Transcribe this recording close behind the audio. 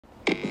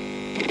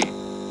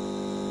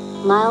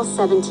Mile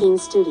 17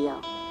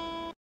 Studio.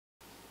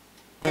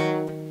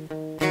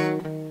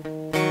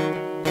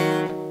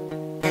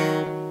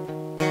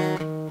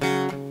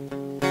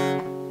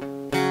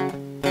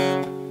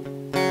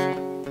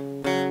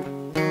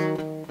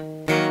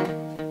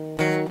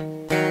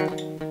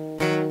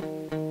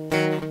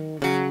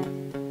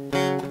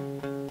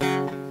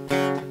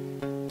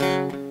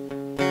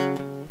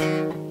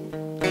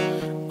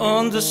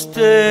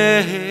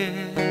 Understand,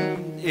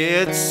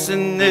 it's a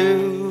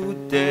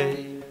new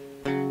day.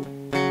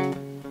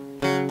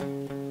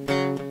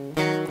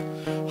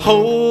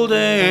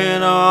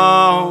 Holding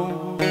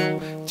on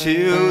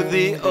to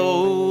the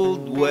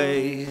old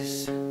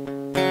ways.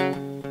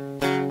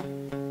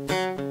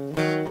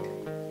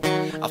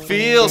 I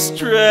feel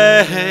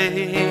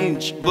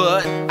strange,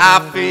 but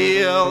I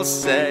feel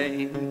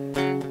sane.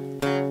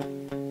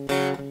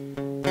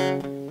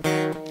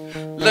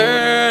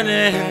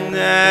 Learning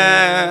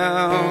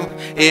now,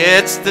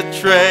 it's the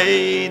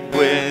trade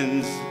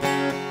winds.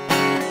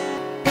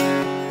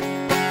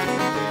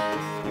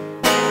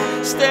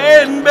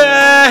 Stand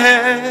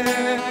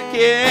back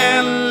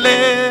and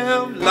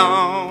live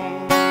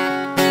long.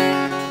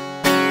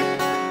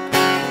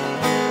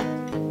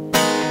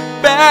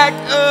 Back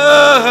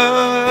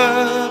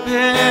up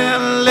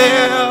and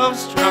live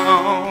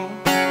strong.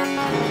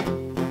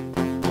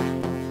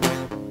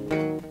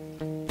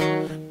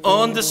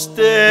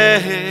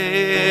 Understand,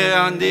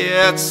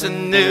 it's a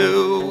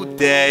new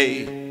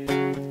day.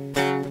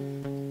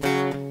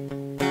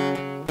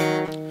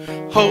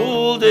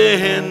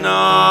 Holding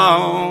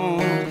on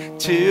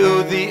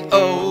to the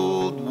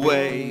old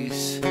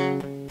ways.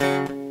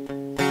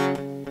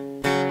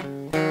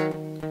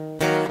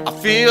 I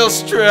feel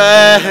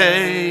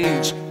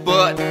strange,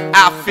 but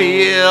I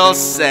feel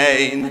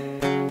sane.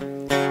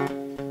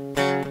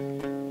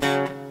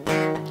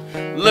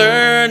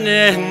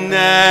 Learning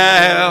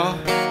now,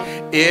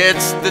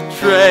 it's the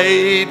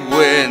trade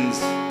winds.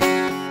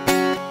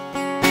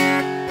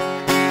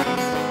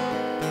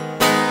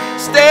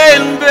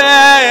 Stand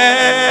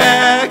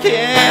back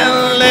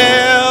and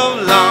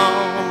live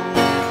long.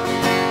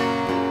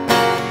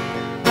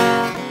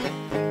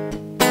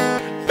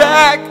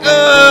 Back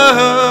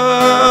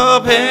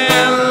up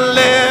and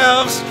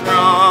live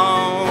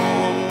strong.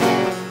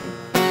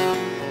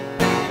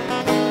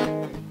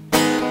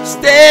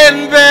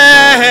 Stand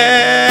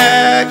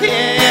back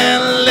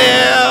and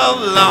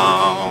live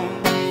long.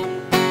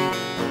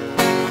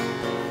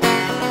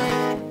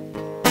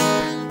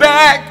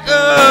 Back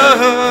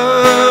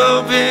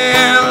up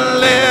and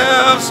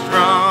live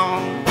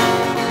strong.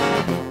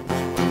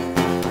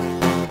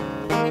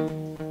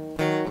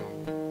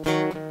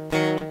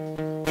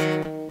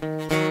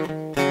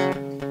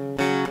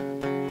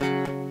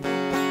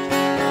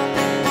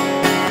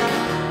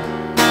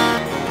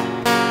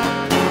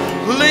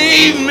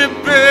 Leave me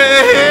be.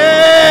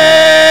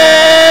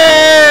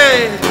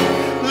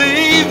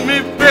 Leave me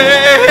be.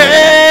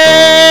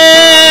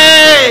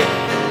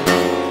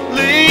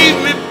 Leave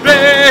me be.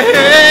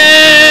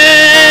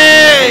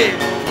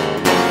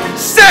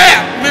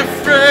 Set me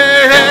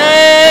free.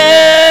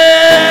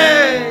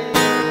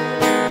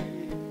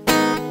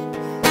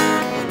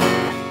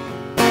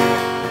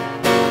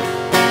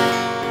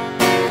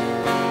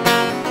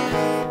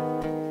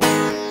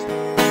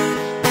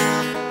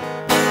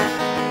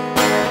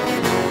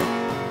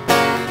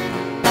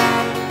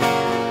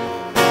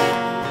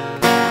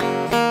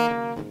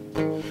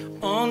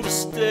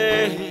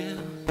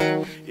 Understand,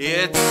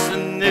 it's a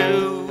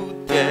new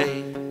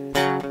day.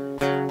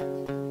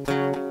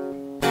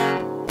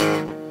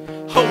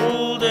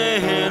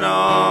 Holding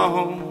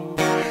on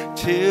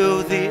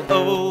to the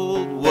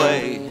old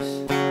ways.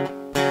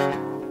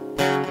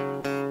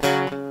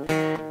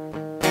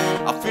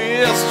 I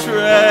feel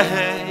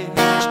strange,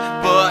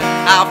 but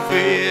I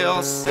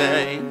feel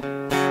sane.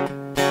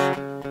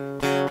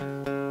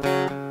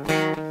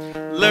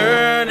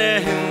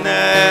 Learning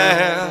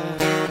now,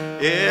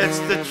 it's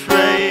the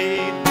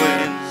trade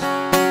winds.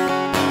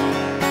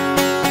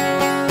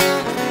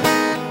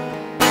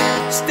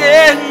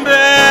 Stand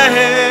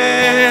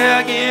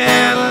back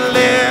and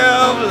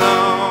live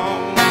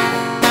long.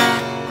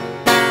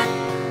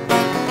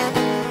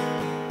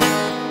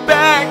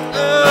 Back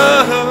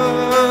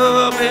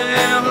up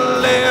and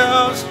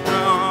live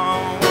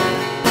strong.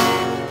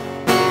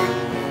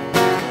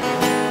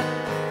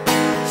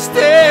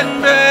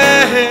 Stand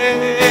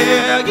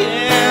back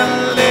and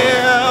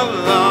live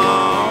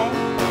long.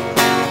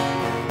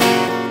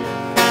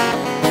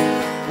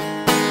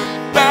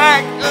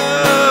 Back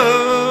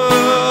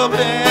up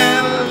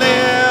and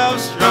live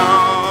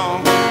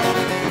strong.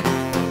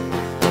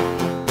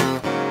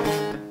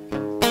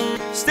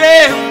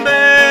 Stand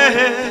back.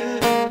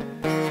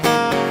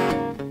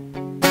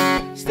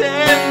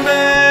 Stand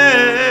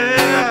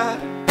back.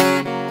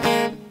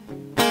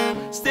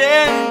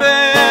 Stand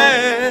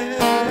back.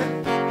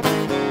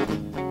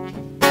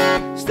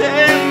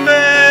 Stand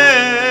back.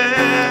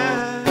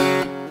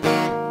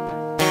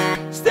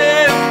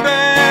 Stand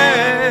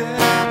back.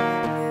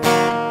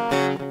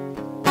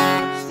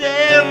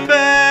 Stand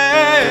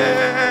back.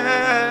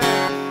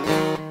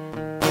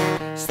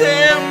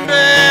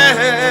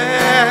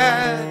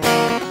 back.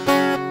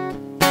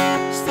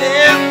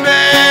 Stand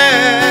back.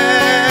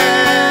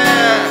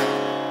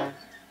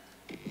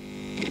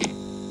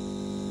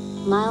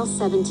 Miles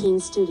 17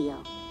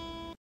 Studio.